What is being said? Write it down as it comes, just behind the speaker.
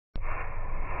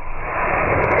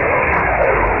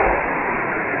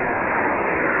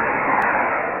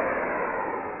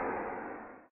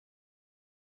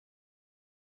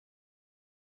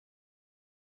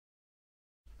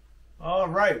All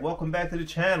right, welcome back to the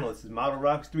channel. This is Model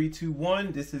Rocks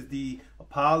 321. This is the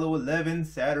Apollo 11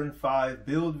 Saturn V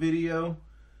build video.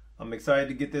 I'm excited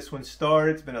to get this one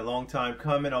started. It's been a long time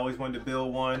coming. I always wanted to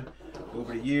build one.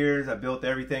 Over the years, I built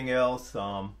everything else,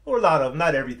 or a lot of them,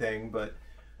 not everything, but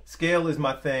scale is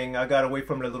my thing. I got away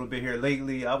from it a little bit here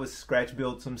lately. I was scratch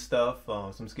built some stuff,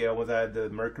 some scale ones. I had the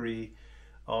Mercury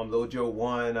Little Joe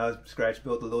 1, I scratch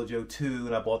built the Little Joe 2,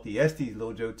 and I bought the Estes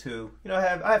Little Joe 2. You know, I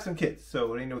have some kits,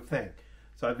 so it ain't no thing.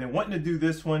 So I've been wanting to do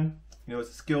this one. You know, it's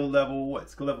a skill level, what,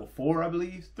 skill level 4, I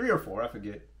believe? 3 or 4, I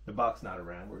forget. The box not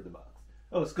around. Where's the box?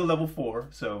 Oh, skill level 4.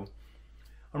 So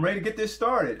I'm ready to get this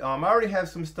started. I already have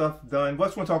some stuff done.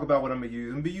 Just want to talk about what I'm going to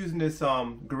use. I'm going to be using this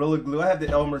Gorilla Glue. I have the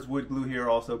Elmer's wood glue here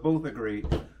also. Both are great.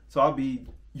 So I'll be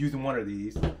using one of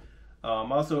these. I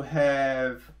also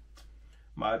have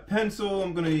my pencil.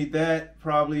 I'm going to need that.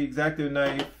 Probably X-Acto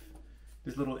knife.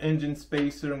 This little engine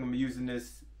spacer. I'm going to be using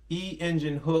this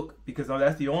E-engine hook because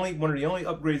that's one of the only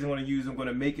upgrades I'm going to use. I'm going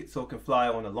to make it so it can fly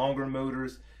on the longer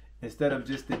motors instead of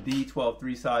just the D12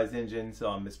 3-size engines.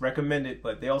 It's recommended,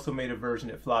 but they also made a version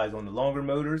that flies on the longer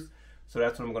motors. So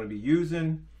that's what I'm going to be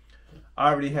using. I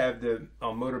already have the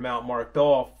motor mount marked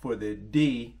off for the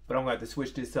D, but I'm going to have to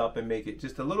switch this up and make it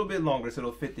just a little bit longer so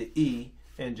it'll fit the E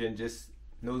engine. Just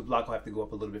nose block will have to go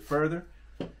up a little bit further.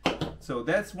 So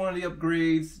that's one of the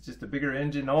upgrades, just a bigger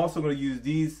engine. I'm also going to use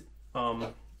these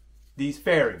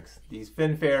fairings, these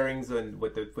fin fairings, and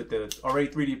with the already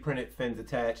 3D printed fins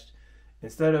attached.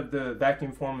 Instead of the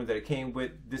vacuum former that it came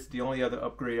with, this is the only other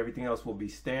upgrade. Everything else will be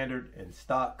standard and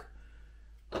stock.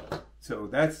 So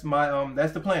that's my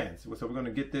that's the plan. So we're going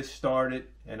to get this started,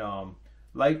 and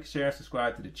like, share, and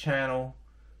subscribe to the channel.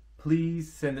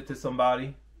 Please send it to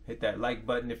somebody. Hit that like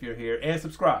button if you're here, and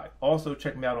subscribe. Also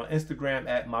check me out on Instagram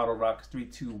at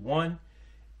ModelRocks321.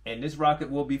 And this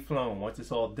rocket will be flown. Once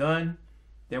it's all done,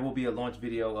 there will be a launch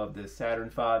video of the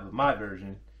Saturn V of my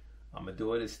version. I'm going to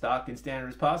do it as stock and standard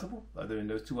as possible, other than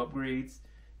those two upgrades.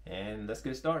 And let's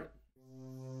get started.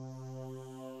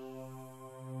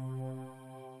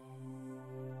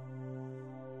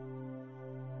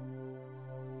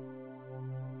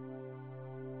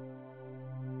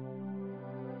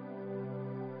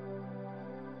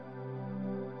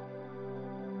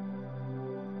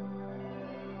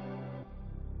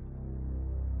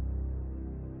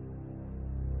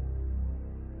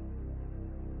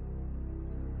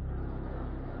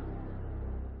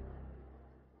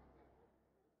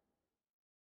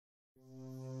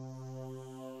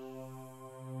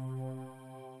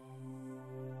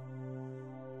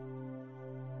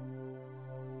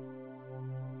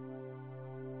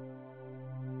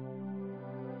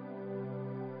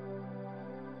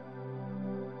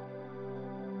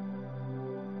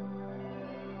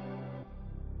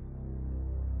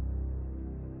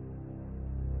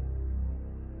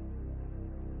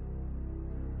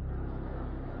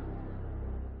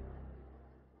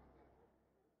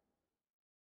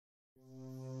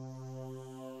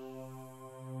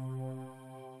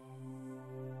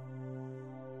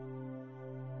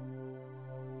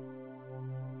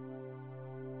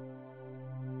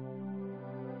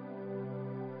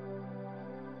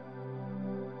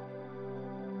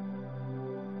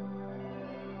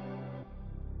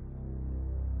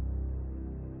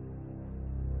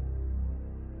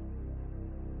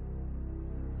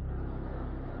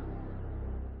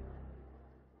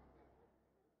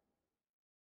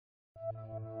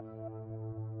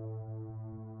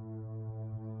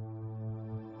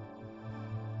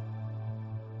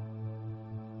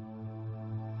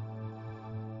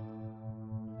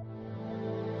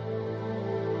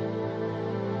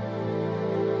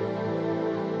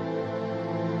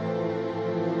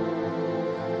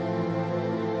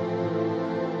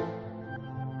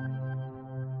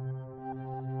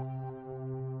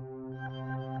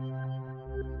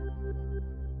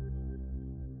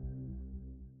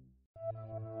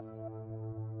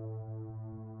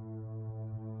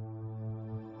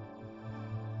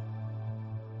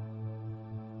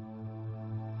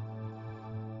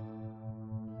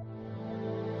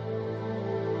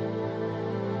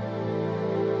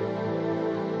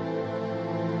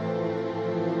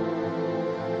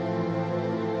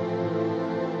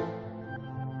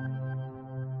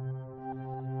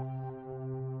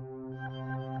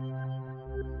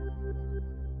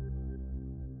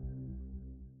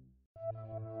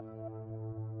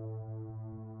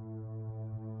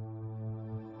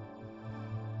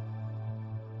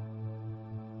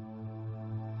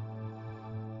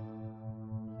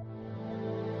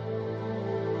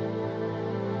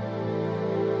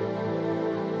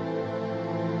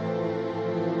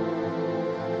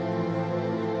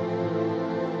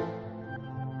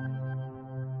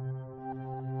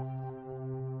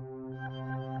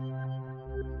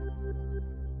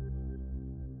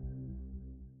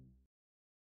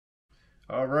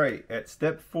 All right, at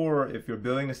step 4, if you're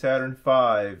building the Saturn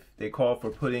V, they call for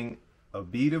putting a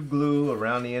bead of glue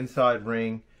around the inside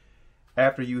ring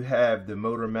after you have the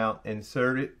motor mount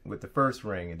inserted with the first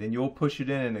ring, and then you'll push it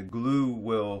in and the glue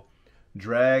will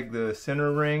drag the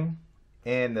center ring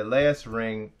and the last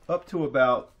ring up to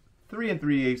about 3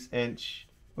 3/8 inch,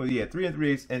 well yeah, 3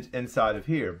 3/8 inch inside of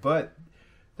here, but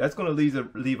that's going to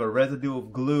leave a residue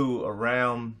of glue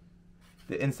around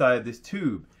the inside of this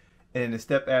tube. And in the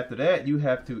step after that, you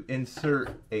have to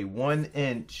insert a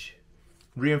 1-inch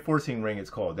reinforcing ring, it's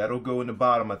called. That'll go in the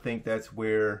bottom. I think that's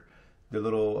where the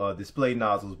little display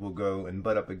nozzles will go and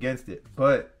butt up against it.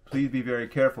 But please be very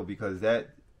careful, because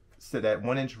that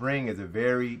 1-inch ring is a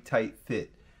very tight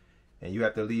fit. And you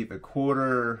have to leave a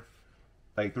quarter,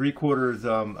 like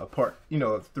 3/4 apart, you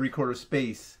know, 3/4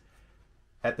 space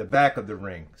at the back of the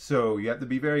ring. So you have to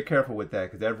be very careful with that,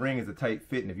 because that ring is a tight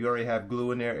fit, and if you already have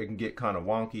glue in there, it can get kind of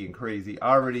wonky and crazy.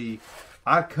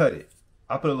 I cut it.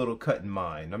 I put a little cut in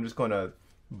mine. I'm just going to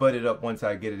butt it up once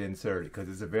I get it inserted, because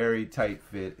it's a very tight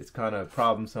fit. It's kind of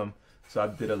problemsome. So I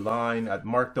did a line. I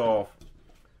marked off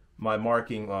my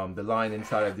marking, the line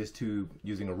inside of this tube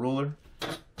using a ruler,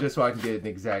 just so I can get an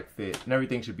exact fit, and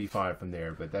everything should be fine from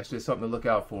there. But that's just something to look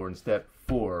out for in step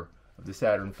 4 of the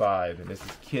Saturn V, and this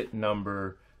is kit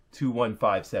number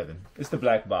 2157. It's the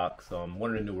black box,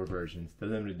 one of the newer versions, the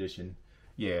limited edition,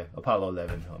 yeah, Apollo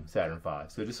 11 Saturn V.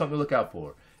 So just something to look out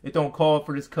for. It don't call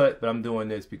for this cut, but I'm doing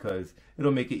this because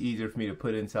it'll make it easier for me to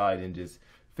put inside and just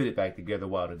fit it back together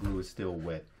while the glue is still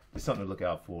wet. Just something to look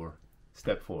out for.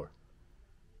 Step 4.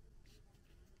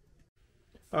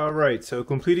 All right, so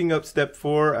completing up step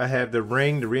 4, I have the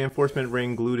ring, the reinforcement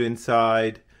ring, glued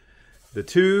inside the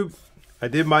tube. I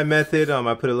did my method.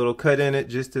 I put a little cut in it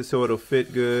just so it'll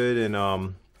fit good, and I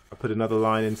put another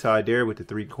line inside there with the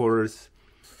 3/4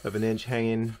 of an inch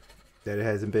hanging that it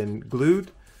hasn't been glued.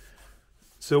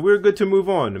 So we're good to move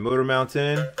on. The motor mounts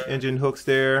in, engine hooks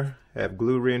there, have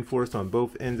glue reinforced on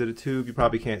both ends of the tube. You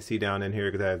probably can't see down in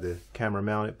here because I have the camera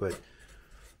mounted, but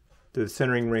the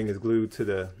centering ring is glued to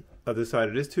the other side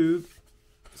of this tube.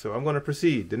 So I'm going to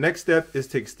proceed. The next step is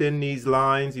to extend these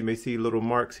lines. You may see little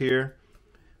marks here.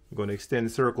 I'm going to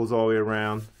extend circles all the way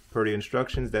around per the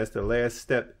instructions. That's the last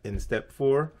step in step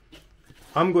 4.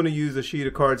 I'm going to use a sheet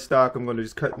of cardstock. I'm going to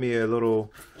just cut me a little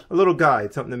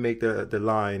guide, something to make the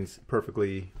lines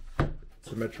perfectly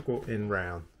symmetrical and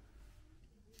round.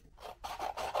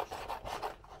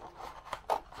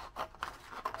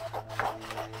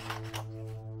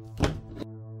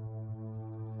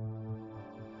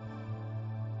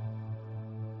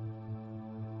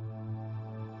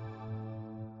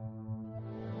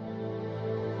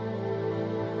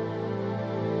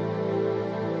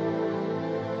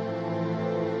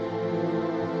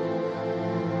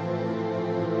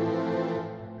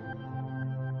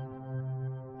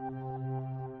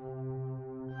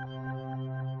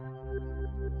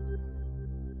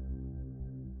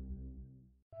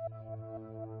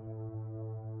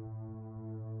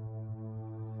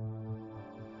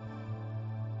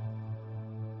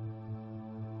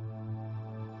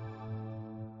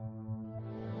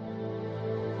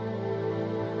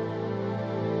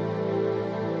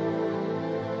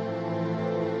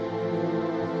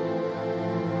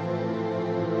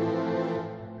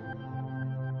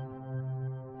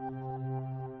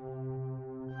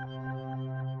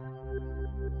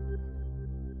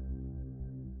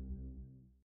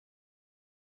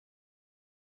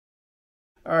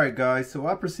 Alright guys, so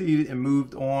I proceeded and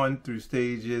moved on through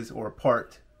stages or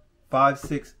part 5,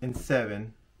 6, and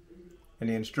 7 in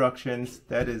the instructions.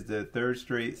 That is the third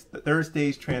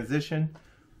stage transition,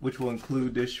 which will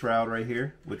include this shroud right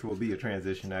here, which will be a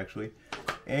transition actually.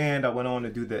 And I went on to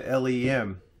do the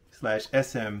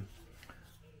LEM/SM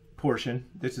portion.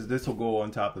 This will go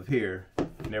on top of here,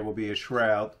 and there will be a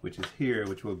shroud, which is here,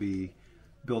 which will be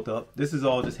built up. This is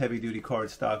all just heavy duty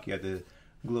cardstock. You have to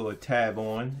glue a tab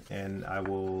on, and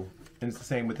it's the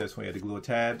same with this one. You have to glue a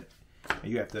tab,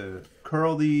 and you have to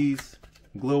curl these,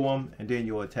 glue them, and then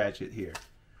you'll attach it here.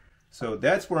 So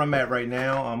that's where I'm at right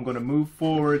now. I'm going to move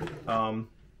forward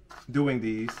doing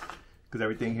these because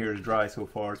everything here is dry so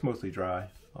far. It's mostly dry.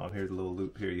 Here's a little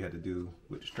loop here you had to do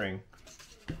with the string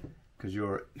because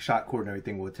your shot cord and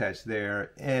everything will attach there.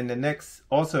 And the next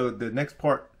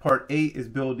part 8 is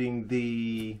building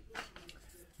the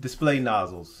display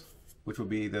nozzles, which will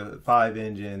be the 5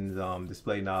 engines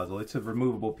display nozzle. It's a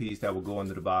removable piece that will go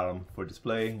under the bottom for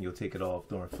display. You'll take it off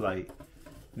during flight.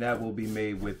 And that will be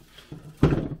made with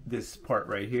this part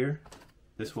right here.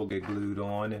 This will get glued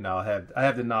on, and I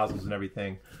have the nozzles and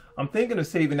everything. I'm thinking of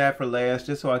saving that for last,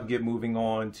 just so I can get moving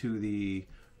on to the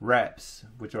wraps,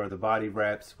 which are the body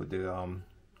wraps with the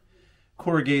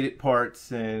corrugated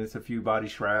parts, and it's a few body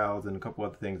shrouds and a couple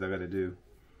other things I got to do.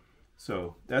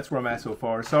 So that's where I'm at so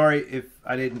far. Sorry if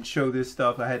I didn't show this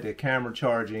stuff. I had the camera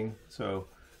charging,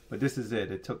 but this is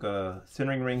it. It took a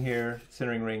centering ring here,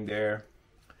 centering ring there,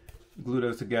 glue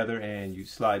those together, and you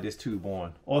slide this tube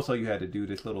on. Also, you had to do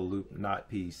this little loop knot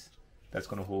piece that's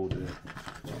going to hold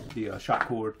the shock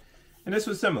cord. And this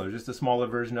was similar, just a smaller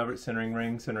version of it, centering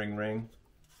ring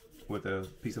with a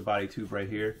piece of body tube right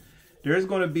here. There is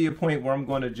going to be a point where I'm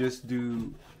going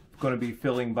to be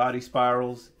filling body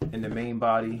spirals in the main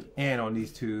body and on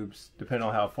these tubes, depending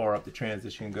on how far up the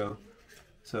transition go.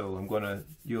 So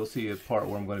you'll see a part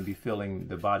where I'm going to be filling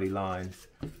the body lines.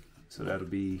 So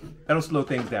that'll slow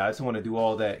things down. I just want to do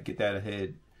all that, get that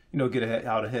ahead, get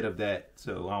out ahead of that.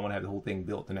 So I don't want to have the whole thing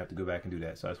built and have to go back and do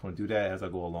that. So I just want to do that as I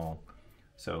go along.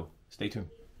 So stay tuned.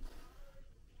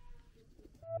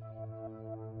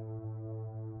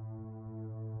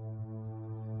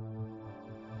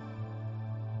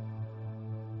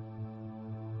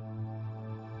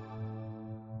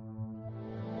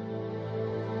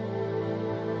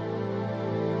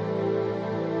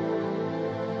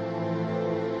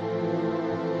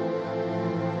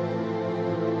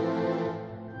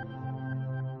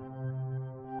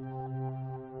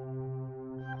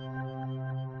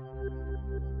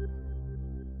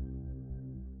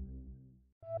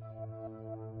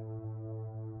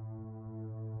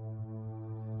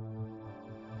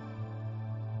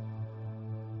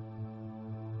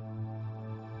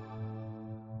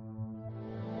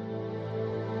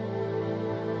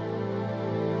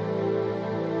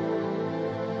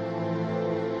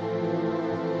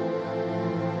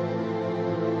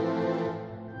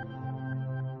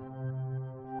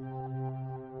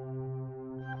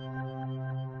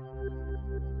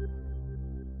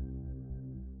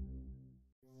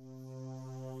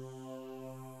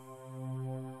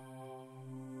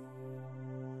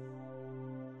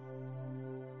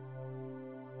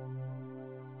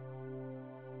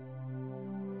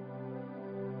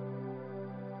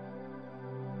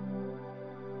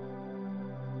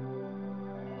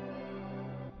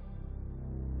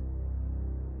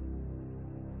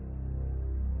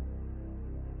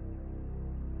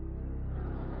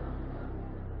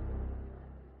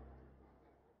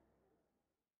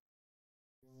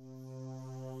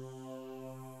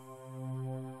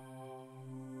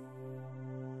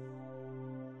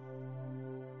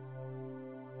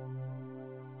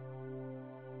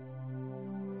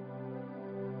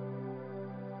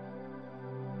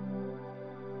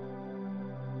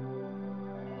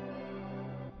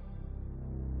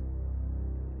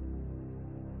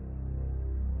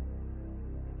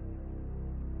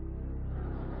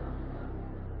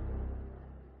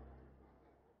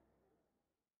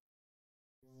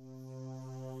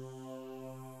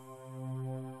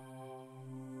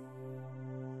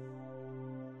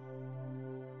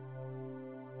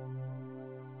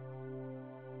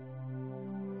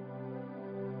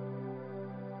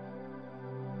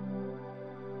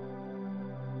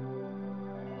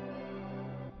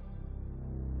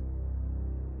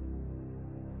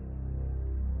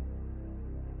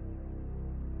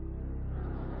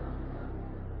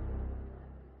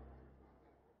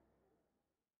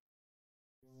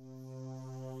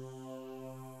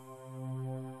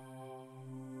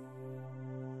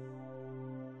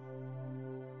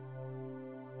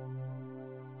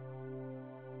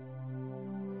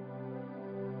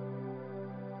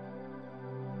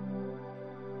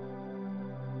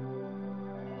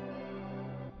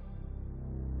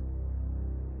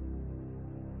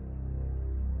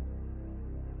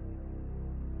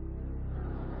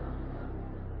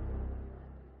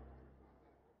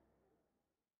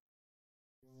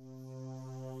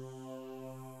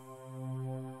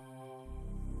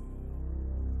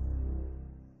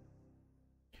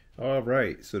 All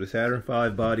right, so the Saturn V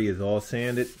body is all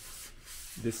sanded.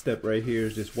 This step right here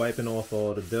is just wiping off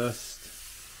all the dust.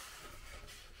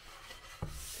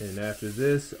 And after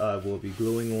this, I will be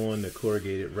gluing on the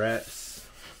corrugated wraps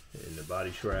and the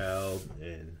body shroud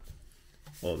and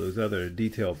all those other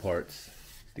detail parts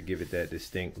to give it that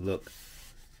distinct look.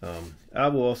 I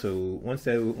will also, once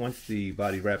the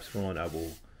body wraps are on, I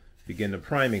will begin the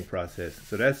priming process.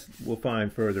 So we'll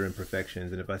find further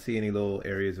imperfections, and if I see any little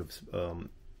areas of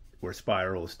where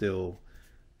spiral is still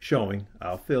showing,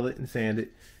 I'll fill it and sand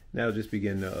it. Now I'll just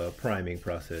begin the priming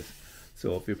process.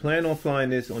 So if you're planning on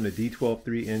flying this on the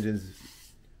D12.3 engines,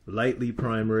 lightly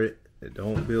primer it.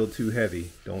 Don't build too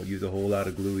heavy. Don't use a whole lot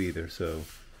of glue either. So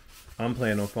I'm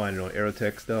planning on flying it on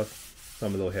Aerotech stuff,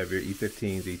 some a little heavier,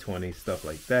 E15s, E20s, stuff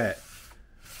like that.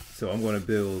 So I'm going to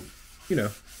build,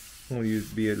 want to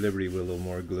be at liberty with a little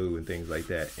more glue and things like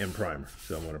that and primer.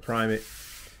 So I'm going to prime it.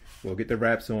 We'll get the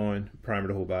wraps on, primer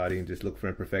the whole body, and just look for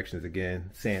imperfections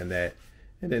again, sand that,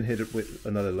 and then hit it with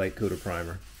another light coat of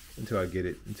primer until I get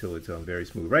it, until it's very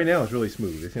smooth. Right now it's really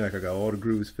smooth. It seems like I got all the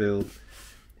grooves filled,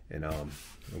 and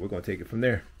we're going to take it from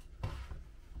there.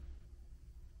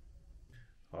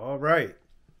 All right,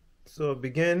 so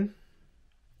begin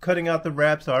cutting out the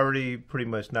wraps. I already pretty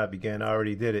much not began, I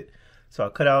already did it. So I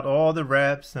cut out all the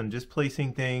wraps. I'm just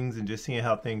placing things and just seeing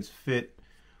how things fit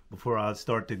before I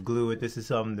start to glue it. This is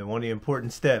one of the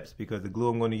important steps, because the glue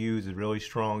I'm going to use is really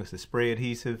strong. It's a spray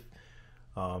adhesive.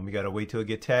 You got to wait till it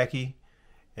gets tacky,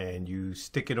 and you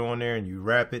stick it on there and you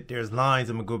wrap it. There's lines.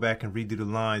 I'm going to go back and redo the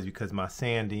lines because my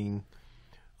sanding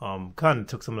kind of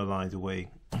took some of the lines away.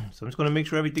 So I'm just going to make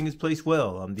sure everything is placed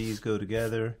well. These go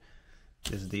together.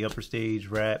 This is the upper stage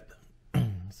wrap.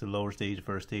 It's the lower stage,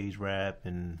 first stage wrap,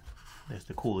 and there's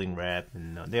the cooling wrap,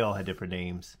 and they all had different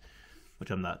names, which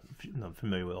I'm not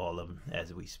familiar with all of them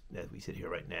as we sit here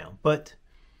right now. But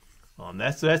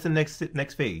that's the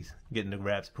next phase, getting the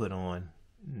wraps put on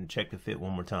and check the fit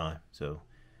one more time. So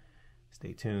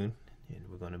stay tuned, and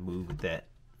we're going to move with that.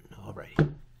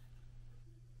 Alrighty.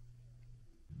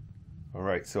 All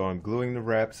right, so I'm gluing the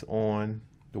wraps on.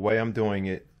 The way I'm doing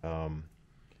it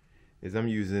is I'm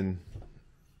using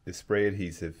the spray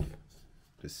adhesive,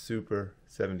 the Super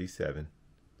 77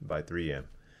 by 3M.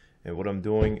 And what I'm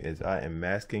doing is I am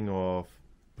masking off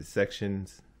the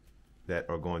sections that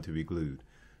are going to be glued.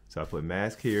 So I put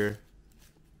mask here,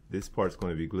 this part's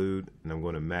going to be glued, and I'm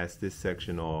going to mask this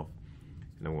section off,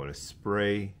 and I'm going to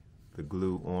spray the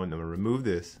glue on. I'm going to remove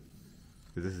this,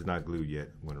 because this is not glued yet.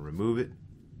 I'm going to remove it,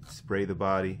 spray the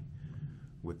body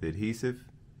with the adhesive,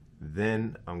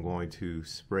 then I'm going to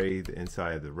spray the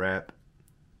inside of the wrap,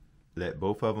 let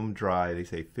both of them dry. They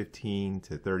say 15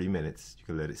 to 30 minutes, you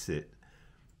can let it sit.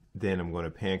 Then I'm going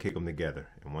to pancake them together,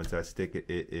 and once I stick it,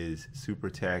 it is super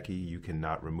tacky. You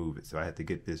cannot remove it, so I have to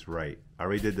get this right. I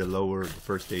already did the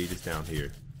first stage is down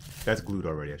here. That's glued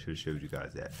already. I should have showed you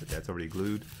guys that, but that's already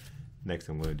glued. Next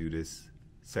I'm going to do this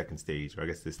second stage, or I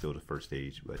guess this is still the first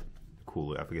stage, but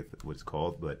cooler, I forget what it's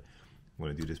called, but I'm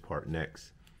going to do this part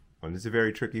next. And this is a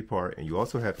very tricky part, and you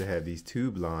also have to have these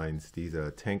tube lines, these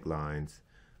tank lines,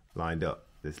 lined up.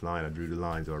 This line, I drew the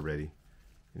lines already,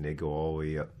 and they go all the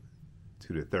way up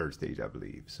to the third stage, I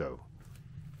believe. So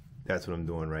that's what I'm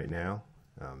doing right now.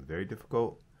 Very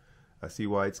difficult. I see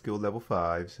why it's skill level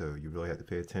 5, so you really have to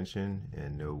pay attention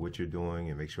and know what you're doing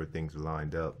and make sure things are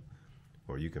lined up,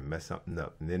 or you can mess something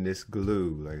up. And then this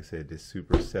glue, like I said, this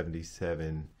Super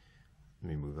 77, let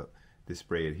me move up, this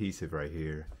spray adhesive right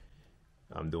here.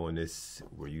 I'm doing this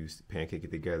where you pancake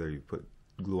it together, you put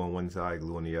glue on one side,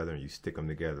 glue on the other, and you stick them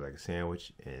together like a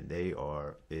sandwich, and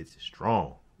it's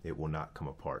strong. It will not come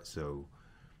apart. So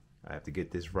I have to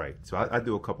get this right. So I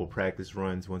do a couple practice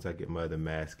runs once I get my other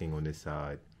masking on this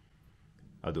side.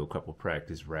 I'll do a couple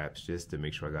practice wraps just to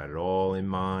make sure I got it all in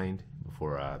mind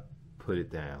before I put it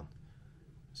down.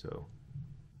 So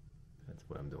that's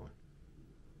what I'm doing.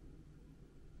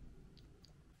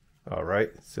 All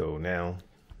right, so now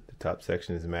the top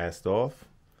section is masked off.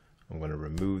 I'm going to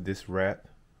remove this wrap.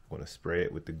 I'm going to spray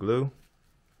it with the glue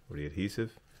or the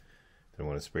adhesive. Then I'm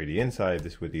going to spray the inside of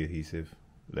this with the adhesive,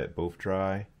 let both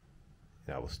dry,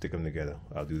 and I will stick them together.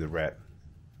 I'll do the wrap,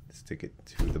 stick it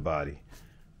to the body.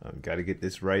 Got to get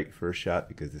this right first shot,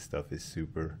 because this stuff is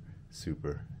super,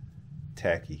 super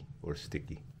tacky or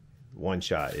sticky. One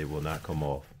shot, it will not come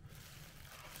off.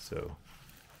 So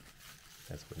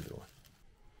that's what I'm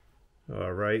doing.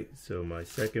 All right, so my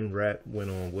second wrap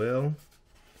went on well.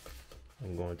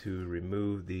 I'm going to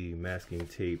remove the masking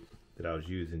tape that I was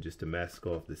using just to mask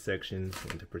off the sections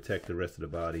and to protect the rest of the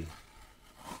body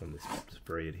from this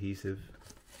spray adhesive.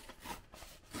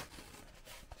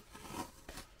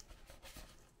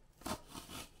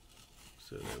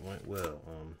 So that went well.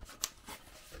 All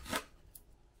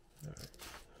right.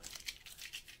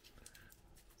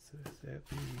 So that's that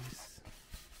piece.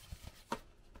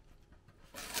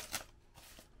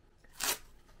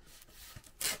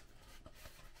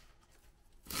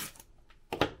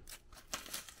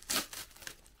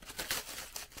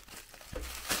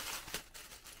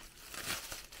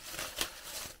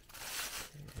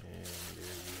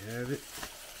 Have it.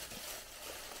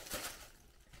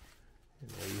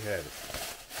 And there you have it.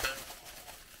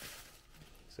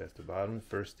 So that's the bottom.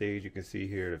 First stage, you can see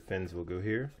here the fins will go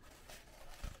here.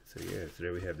 So yeah, so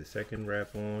there we have the second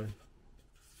wrap on,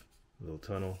 a little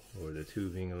tunnel or the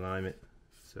tubing alignment.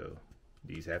 So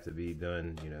these have to be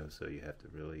done, you know, so you have to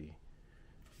really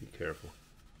be careful.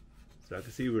 So I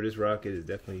can see where this rocket is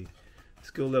definitely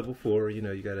skill level 4. You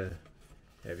know, you gotta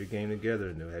have your game together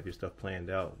and have your stuff planned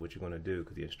out, what you're going to do,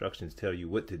 because the instructions tell you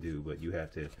what to do, but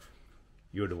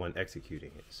you're the one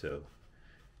executing it, so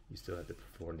you still have to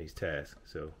perform these tasks.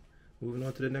 So moving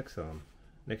on to the next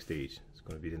stage. It's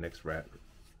going to be the next wrap.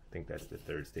 I think that's the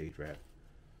third stage wrap.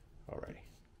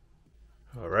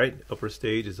 Alright, upper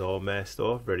stage is all masked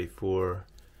off, ready for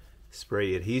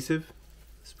spray adhesive.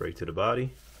 Spray to the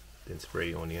body, then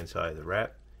spray on the inside of the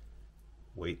wrap.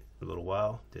 Wait a little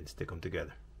while, then stick them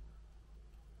together.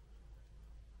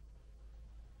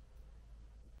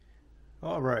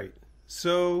 Alright,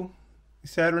 so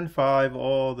Saturn 5,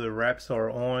 all the wraps are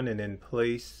on and in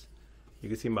place. You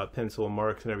can see my pencil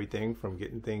marks and everything from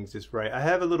getting things just right. I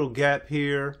have a little gap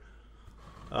here.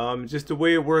 Just the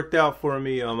way it worked out for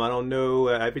me. I don't know,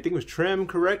 everything was trimmed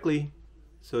correctly,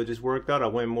 so it just worked out. I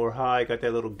went more high, got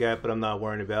that little gap, but I'm not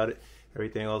worrying about it.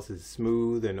 Everything else is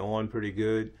smooth and on pretty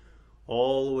good.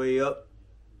 All the way up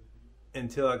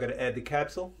until I got to add the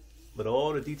capsule. But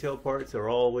all the detailed parts are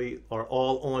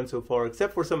all on so far,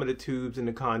 except for some of the tubes and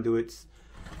the conduits.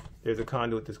 There's a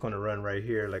conduit that's going to run right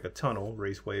here, like a tunnel,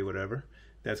 raceway, whatever.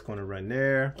 That's going to run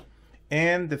there.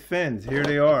 And the fins, here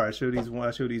they are. I showed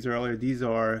these earlier. These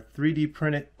are 3D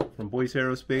printed from Boyce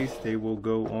Aerospace. They will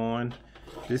go on.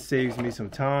 This saves me some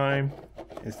time.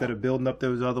 Instead of building up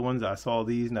those other ones, I saw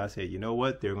these and I said, you know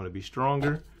what? They're going to be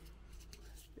stronger.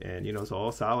 And you know, it's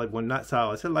all solid. Well, not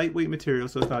solid. It's a lightweight material,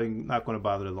 so it's not going to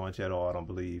bother to launch at all, I don't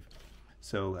believe.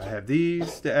 So I have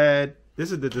these to add.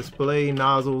 This is the display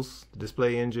nozzles, the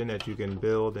display engine that you can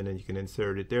build, and then you can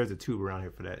insert it. There's a tube around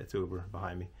here for that. It's over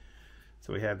behind me.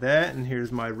 So we have that, and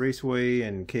here's my raceway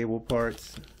and cable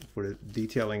parts for the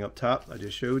detailing up top I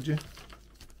just showed you.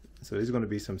 So there's going to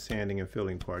be some sanding and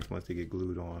filling parts once they get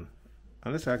glued on.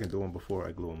 Unless I can do them before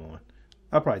I glue them on.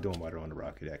 I'll probably do them while they're on the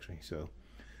rocket, actually. So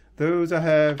those I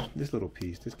have. This little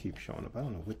piece, this keeps showing up. I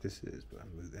don't know what this is, but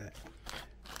I'll move that.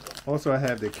 Also, I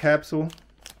have the capsule.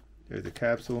 There's the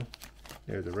capsule.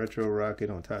 There's a retro rocket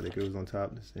on top that goes on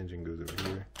top. This engine goes over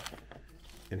here.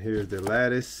 And here's the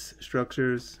lattice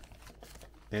structures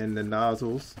and the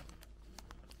nozzles.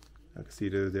 I can see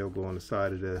those. They'll go on the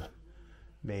side of the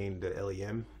main, the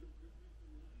LEM.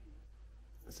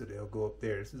 So they'll go up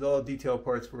there. This is all detailed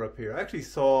parts for up here. I actually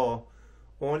saw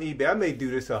on eBay, I may do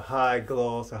this a high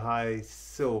gloss, a high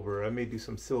silver. I may do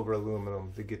some silver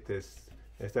aluminum to get this.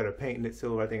 Instead of painting it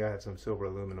silver, I think I have some silver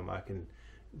aluminum I can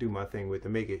do my thing with to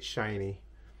make it shiny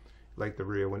like the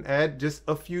real one. Add just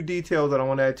a few details. I don't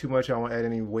want to add too much. I don't want to add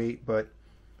any weight, but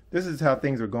this is how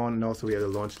things are going. And also we have the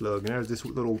launch lug. And there's this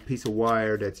little piece of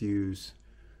wire that's used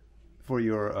for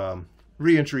your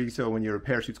re-entry. So when your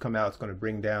parachutes come out, it's going to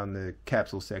bring down the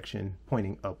capsule section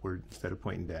pointing upward instead of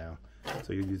pointing down.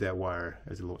 So you use that wire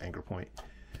as a little anchor point.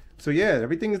 So yeah,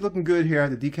 everything is looking good here. I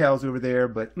have the decals over there,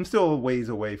 but I'm still a ways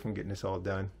away from getting this all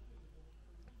done.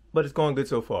 But it's going good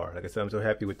so far. Like I said, I'm so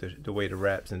happy with the way the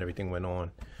wraps and everything went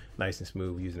on. Nice and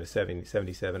smooth using a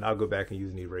 77. I'll go back and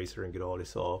use an eraser and get all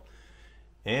this off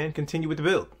and continue with the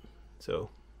build. So,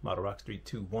 Model Rocks 3,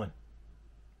 2, 1.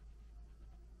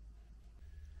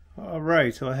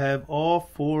 Alright, so I have all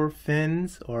 4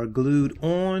 fins are glued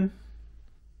on.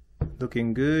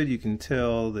 Looking good. You can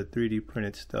tell the 3D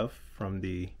printed stuff from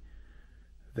the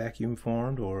vacuum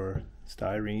formed or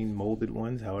styrene molded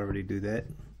ones, however they do that.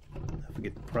 I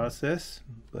forget the process,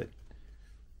 but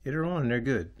they're on and they're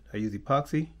good. I use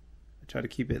epoxy. I try to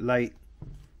keep it light.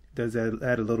 It does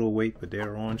add a little weight, but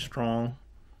they're on strong.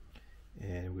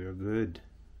 And we're good.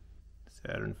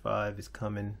 Saturn 5 is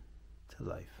coming to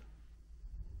life.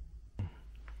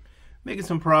 Making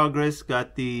some progress.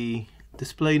 Got the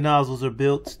display nozzles are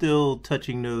built. Still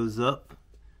touching those up.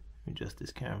 Let me adjust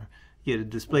this camera. Yeah, the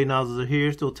display nozzles are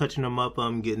here. Still touching them up.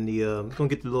 I'm getting the gonna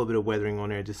get a little bit of weathering on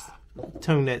there. Just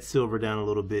tone that silver down a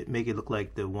little bit. Make it look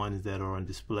like the ones that are on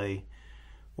display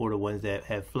or the ones that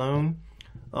have flown.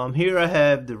 Here I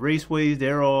have the raceways.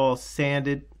 They're all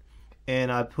sanded.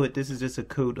 And I put, this is just a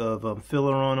coat of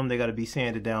filler on them. They got to be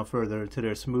sanded down further until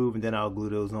they're smooth, and then I'll glue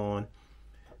those on.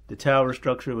 The tower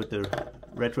structure with the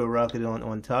retro rocket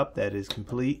on top, that is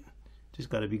complete. Just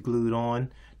got to be glued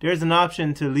on. There's an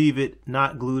option to leave it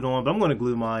not glued on, but I'm going to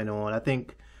glue mine on. I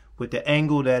think with the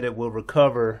angle that it will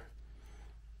recover,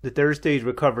 the third stage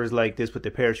recovers like this with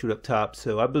the parachute up top,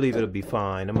 so I believe it'll be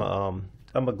fine. I'm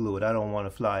gonna glue it. I don't want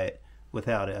to fly it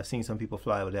without it. I've seen some people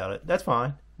fly without it. That's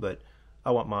fine, but I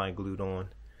want mine glued on.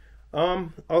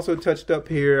 Also touched up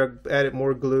here. I added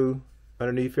more glue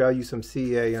underneath here. I'll use some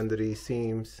CA under these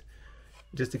seams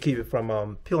just to keep it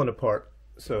from peeling apart.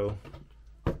 So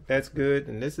that's good,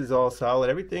 and this is all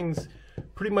solid. Everything's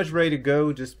pretty much ready to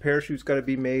go. Just parachutes got to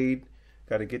be made.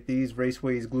 Got to get these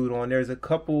raceways glued on. There's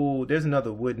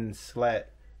another wooden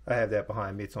slat I have that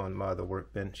behind me. It's on my other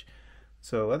workbench.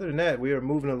 So other than that, we are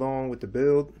moving along with the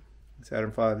build.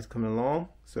 Saturn V is coming along,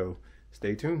 so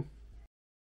stay tuned.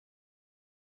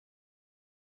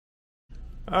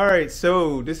 All right,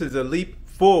 so this is a leap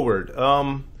forward.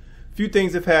 Few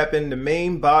things have happened. The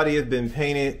main body has been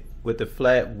painted with the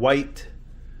flat white.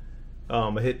 I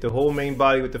hit the whole main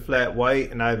body with the flat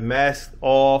white, and I've masked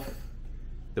off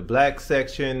the black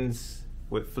sections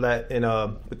with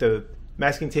with the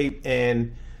masking tape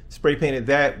and spray painted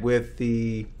that with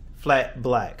the flat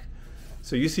black.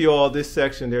 So you see all this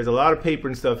section. There's a lot of paper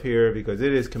and stuff here because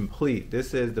it is complete.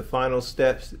 This is the final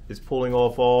steps. It's pulling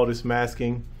off all this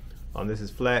masking. This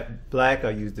is flat black.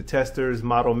 I used the Testors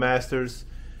Model Masters,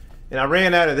 and I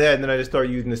ran out of that, and then I just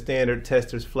started using the standard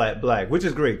Testors flat black, which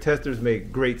is great. Testors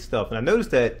make great stuff, and I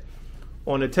noticed that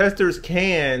on the Testors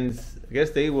cans, I guess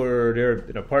they're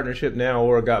in a partnership now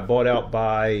or got bought out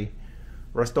by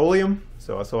Rust-Oleum.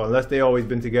 So unless they always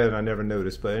been together, I never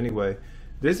noticed. But anyway,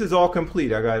 this is all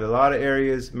complete. I got a lot of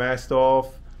areas masked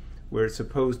off where it's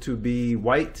supposed to be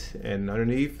white, and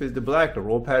underneath is the black. The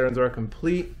roll patterns are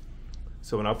complete.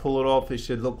 So when I pull it off, it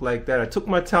should look like that. I took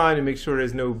my time to make sure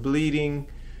there's no bleeding.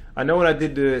 I know when I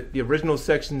did the original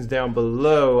sections down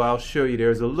below, I'll show you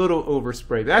there's a little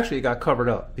overspray. But actually it got covered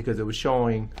up because it was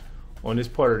showing on this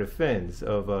part of the fins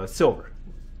of silver.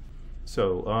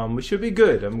 So we should be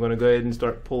good. I'm gonna go ahead and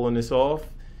start pulling this off,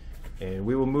 and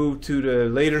we will move to the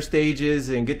later stages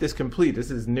and get this complete. This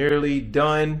is nearly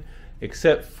done,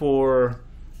 except for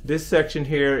this section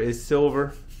here is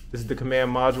silver. This is the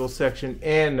command module section,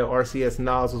 and the RCS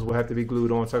nozzles will have to be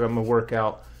glued on. So I'm gonna work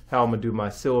out how I'm gonna do my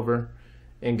silver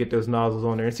and get those nozzles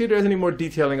on there and see if there's any more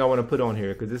detailing I want to put on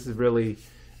here, because this is really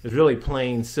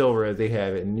plain silver as they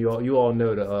have it, and you all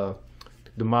know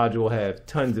the module have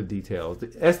tons of details.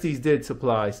 The Estes did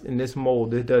supply in this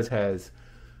mold. It has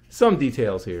some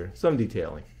details here, some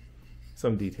detailing,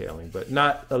 but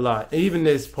not a lot. Even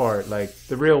this part, like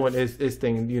the real one, is this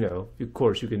thing. You know, of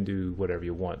course you can do whatever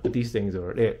you want, but these things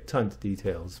they have tons of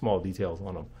details, small details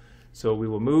on them. So we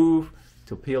will move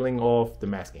to peeling off the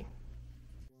masking.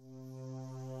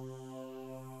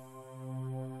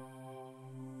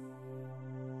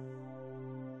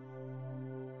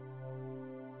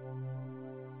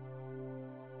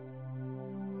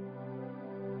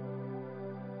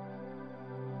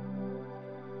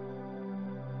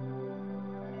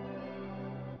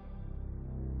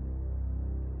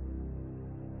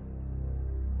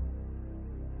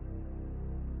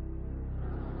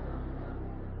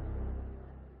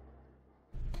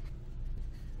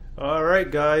 Alright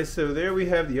guys, so there we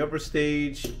have the upper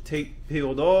stage tape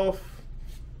peeled off.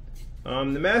 The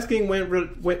masking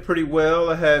went pretty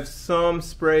well. I have some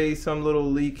spray, some little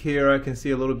leak here. I can see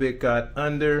a little bit got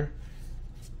under.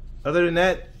 Other than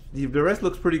that, the rest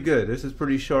looks pretty good. This is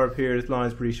pretty sharp here. This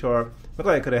line's pretty sharp. Look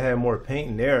like I could have had more paint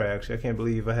in there actually. I can't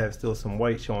believe I have still some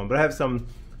white showing, but I have some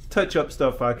touch-up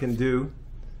stuff I can do.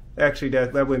 Actually,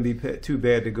 that wouldn't be too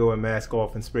bad to go and mask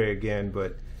off and spray again,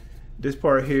 but this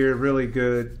part here, really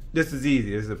good. This is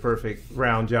easy. This is a perfect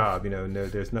round job. You know, no,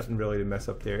 there's nothing really to mess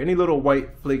up there. Any little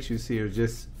white flakes you see are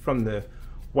just from the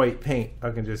white paint. I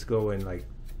can just go and like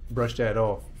brush that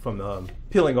off from the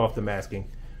peeling off the masking.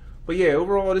 But yeah,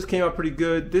 overall this came out pretty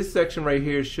good. This section right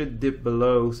here should dip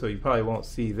below, so you probably won't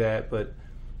see that. But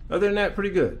other than that,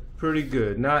 pretty good. Pretty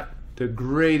good. Not the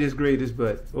greatest,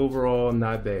 but overall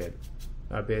not bad.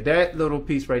 Not bad. That little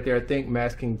piece right there, I think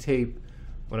masking tape,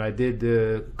 when I did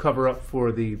the cover up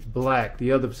for the black,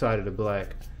 the other side of the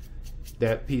black,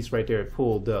 that piece right there, it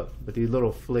pulled up. But these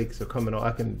little flakes are coming off.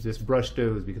 I can just brush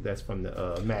those because that's from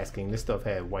the masking. This stuff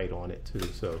had white on it too.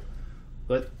 So,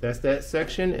 but that's that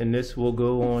section, and this will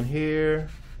go on here.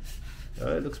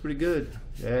 It looks pretty good.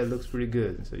 Yeah, it looks pretty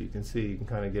good. So you can see, you can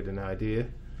kind of get an idea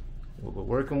what we're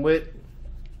working with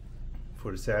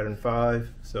for the Saturn V.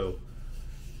 So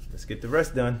let's get the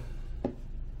rest done.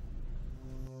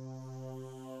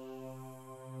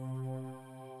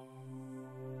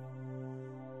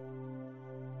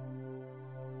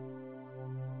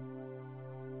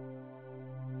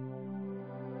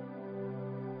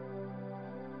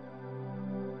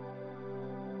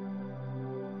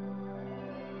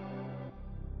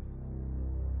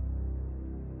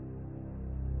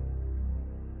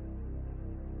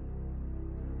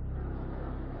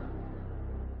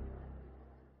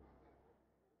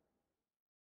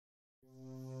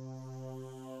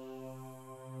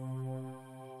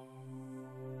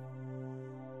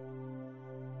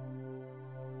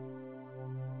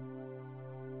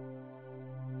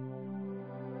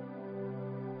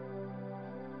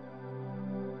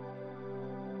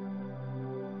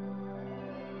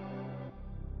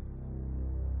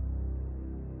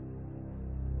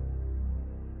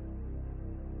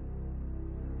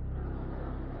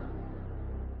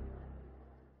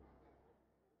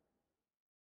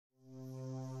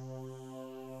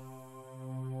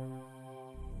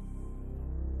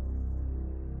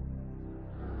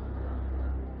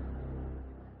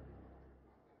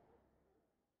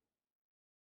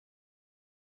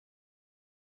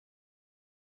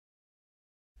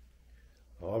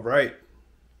 All right,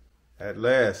 at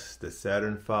last, the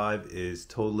Saturn V is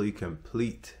totally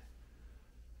complete.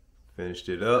 Finished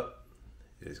it up.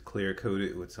 It's clear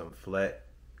coated with some flat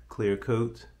clear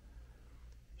coat.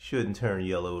 Shouldn't turn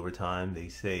yellow over time. They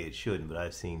say it shouldn't, but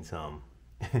I've seen some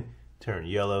turn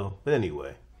yellow. But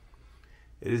anyway,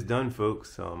 it is done,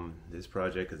 folks. This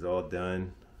project is all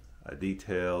done. I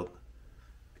detailed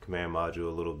the command module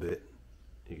a little bit.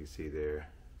 You can see there.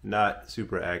 Not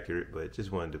super accurate, but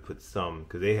just wanted to put some,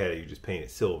 because they had you just paint it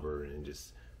silver and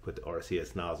just put the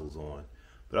RCS nozzles on.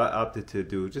 But I opted to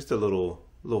do just a little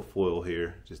foil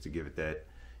here, just to give it that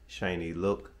shiny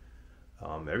look.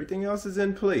 Everything else is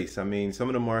in place. I mean, some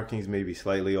of the markings may be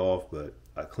slightly off, but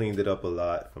I cleaned it up a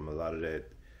lot from a lot of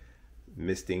that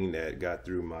misting that got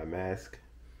through my mask.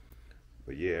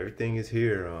 But yeah, everything is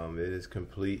here. It is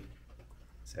complete.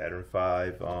 Saturn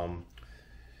V.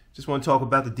 Just want to talk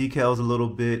about the decals a little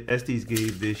bit. Estes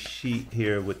gave this sheet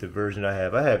here with the version I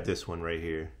have. I have this one right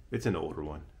here. It's an older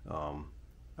one.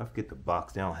 I forget the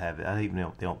box. They don't have it. They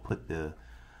don't put the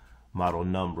model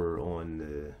number on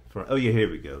the front. Oh yeah,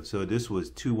 here we go. So this was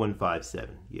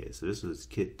 2157. Yeah, so this was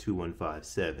kit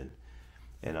 2157.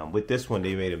 And with this one,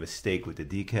 they made a mistake with the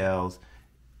decals.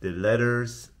 The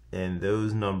letters and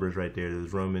those numbers right there,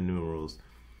 those Roman numerals,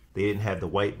 they didn't have the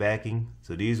white backing.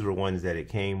 So these were ones that it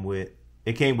came with.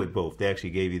 It came with both. They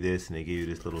actually gave you this, and they gave you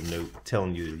this little note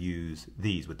telling you to use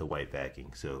these with the white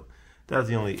backing. So that was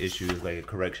the only issue, is like a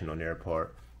correction on their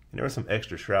part. And there was some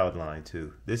extra shroud line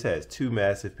too. This has two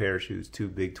massive parachutes, two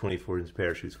big 24-inch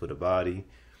parachutes for the body.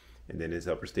 And then this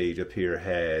upper stage up here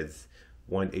has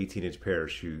one 18-inch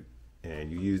parachute.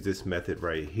 And you use this method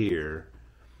right here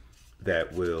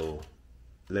that will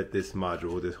let this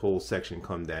module, this whole section,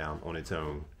 come down on its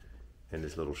own. And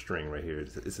this little string right here,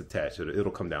 it's attached, so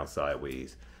it'll come down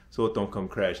sideways, so it don't come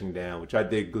crashing down. Which I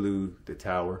did glue the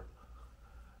tower.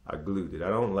 I glued it. I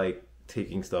don't like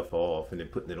taking stuff off and then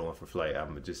putting it on for flight. I'm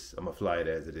gonna fly it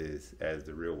as it is, as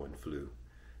the real one flew.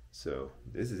 So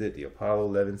this is it. The Apollo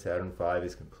 11 Saturn V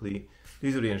is complete.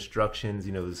 These are the instructions.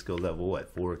 You know, the skill level,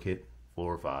 what, 4 kit,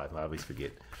 4 or 5? I always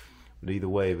forget. But either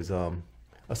way, it was a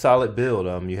solid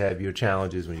build. You have your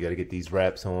challenges when you got to get these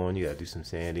wraps on. You got to do some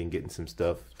sanding, getting some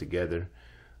stuff together,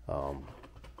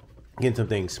 getting some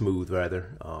things smooth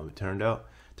rather. It turned out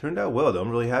well though. I'm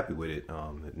really happy with it.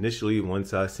 Initially,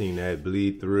 once I seen that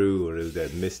bleed through, or there was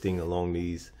that misting along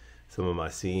some of my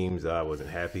seams, I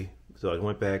wasn't happy. So I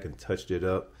went back and touched it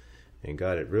up and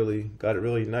got it really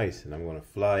nice. And I'm going to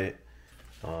fly it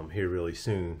here really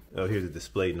soon. Oh, here's the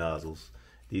display nozzles.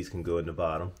 These can go in the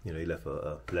bottom. You know,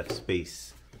 they left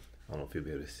space. I don't know if you'll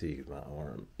be able to see my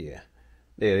arm. Yeah,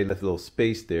 they left a little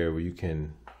space there where you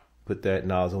can put that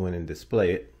nozzle in and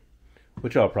display it,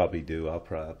 which I'll probably do. I'll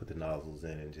probably put the nozzles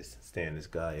in and just stand this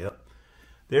guy up.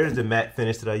 There's the matte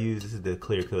finish that I use. This is the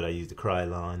clear coat I used, the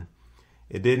Krylon.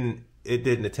 It didn't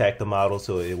attack the model,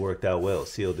 so it worked out well.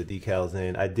 Sealed the decals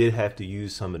in. I did have to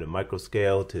use some of the micro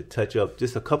scale to touch up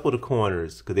just a couple of the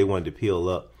corners because they wanted to peel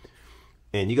up.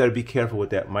 And you got to be careful with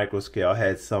that micro scale. I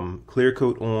had some clear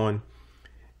coat on,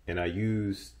 and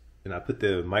I put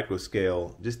the micro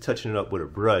scale, just touching it up with a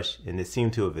brush, and it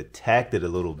seemed to have attacked it a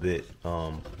little bit,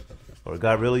 or it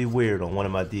got really weird on one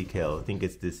of my decals. I think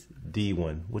it's this D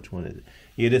one. Which one is it?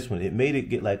 Yeah, this one. It made it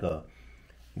get like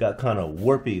got kind of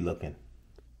warpy looking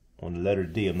on the letter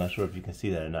D. I'm not sure if you can see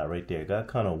that or not right there. It got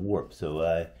kind of warped, so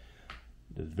I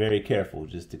was very careful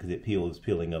just because it was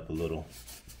peeling up a little.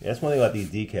 Yeah, that's one thing about these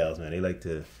decals, man. They like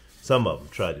to, some of them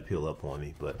tried to peel up on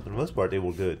me, but for the most part, they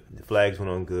were good. The flags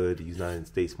went on good. The United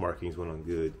States markings went on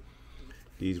good.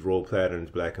 These roll patterns,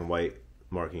 black and white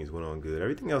markings went on good.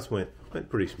 Everything else went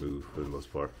pretty smooth for the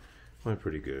most part. Went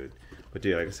pretty good. But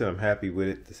yeah, like I said, I'm happy with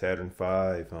it. The Saturn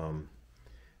V,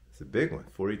 it's a big one,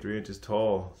 43 inches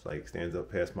tall. It's like stands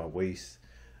up past my waist.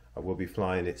 I will be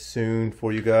flying it soon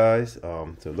for you guys.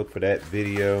 So look for that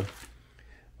video.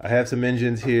 I have some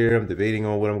engines here. I'm debating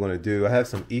on what I'm going to do. I have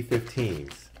some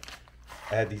E15s.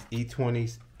 I had these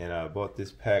E20s, and I bought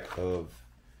this pack of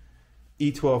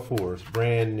E12-4s,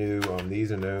 brand new.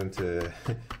 These are known to,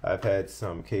 I've had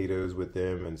some KOs with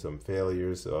them and some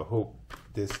failures, so I hope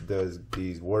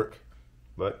these work.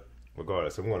 But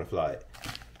regardless, I'm going to fly it.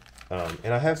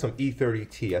 And I have some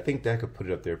E30T. I think that could put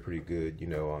it up there pretty good. You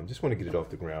know, just want to get it off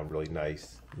the ground really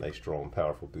nice, strong,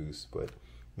 powerful boost. But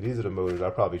these are the motors.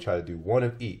 I'll probably try to do one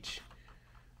of each.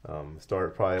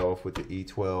 Start probably off with the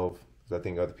E12, because I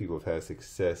think other people have had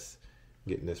success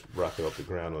getting this rocket off the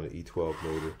ground on the E12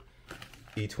 motor.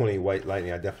 E20 White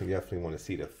Lightning, I definitely want to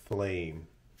see the flame.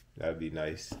 That would be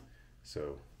nice.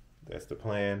 So that's the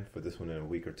plan for this one in a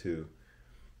week or two,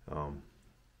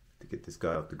 to get this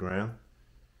guy off the ground.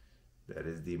 That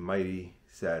is the mighty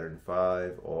Saturn V,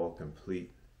 all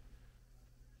complete.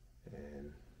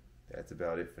 And that's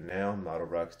about it for now. Model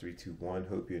Rocks 321.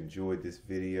 Hope you enjoyed this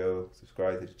video.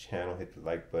 Subscribe to the channel, hit the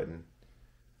like button.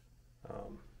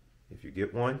 If you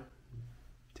get one,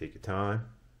 take your time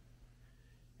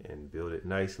and build it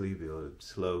nicely, build it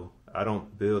slow. I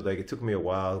don't build, like, it took me a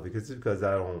while because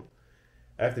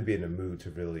I have to be in the mood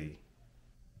to really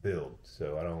build.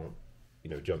 So I don't,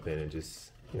 jump in and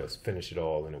just, finish it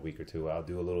all in a week or two. I'll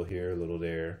do a little here, a little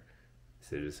there,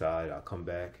 set it aside, I'll come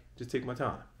back. Just take my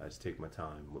time. I just take my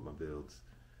time with my builds.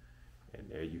 And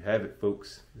there you have it,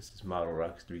 folks. This is Model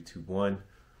Rocks 321.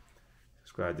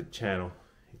 Subscribe to the channel,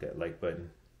 hit that like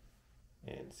button,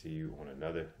 and see you on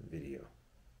another video.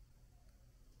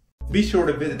 Be sure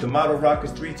to visit the Model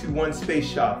Rocks 321 Space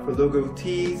Shop for logo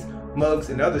tees, mugs,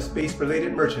 and other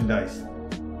space-related merchandise.